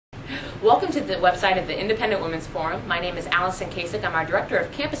Welcome to the website of the Independent Women's Forum. My name is Allison Kasich. I'm our Director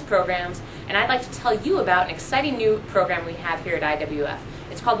of Campus Programs, and I'd like to tell you about an exciting new program we have here at IWF.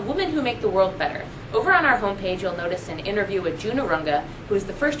 It's called Women Who Make the World Better. Over on our homepage, you'll notice an interview with June Arunga, who is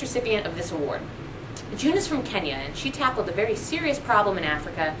the first recipient of this award. June is from Kenya, and she tackled a very serious problem in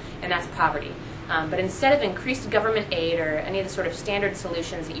Africa, and that's poverty. But instead of increased government aid or any of the sort of standard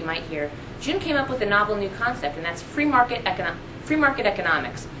solutions that you might hear, June came up with a novel new concept, and that's free market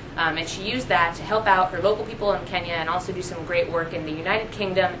economics. And she used that to help out her local people in Kenya and also do some great work in the United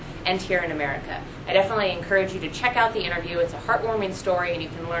Kingdom and here in America. I definitely encourage you to check out the interview. It's a heartwarming story, and you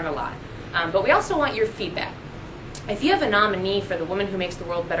can learn a lot. But we also want your feedback. If you have a nominee for the Woman Who Makes the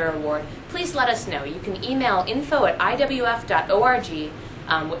World Better Award, please let us know. You can email info@iwf.org,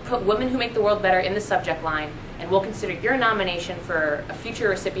 put Women Who Make the World Better in the subject line, and we'll consider your nomination for a future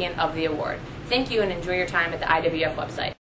recipient of the award. Thank you, and enjoy your time at the IWF website.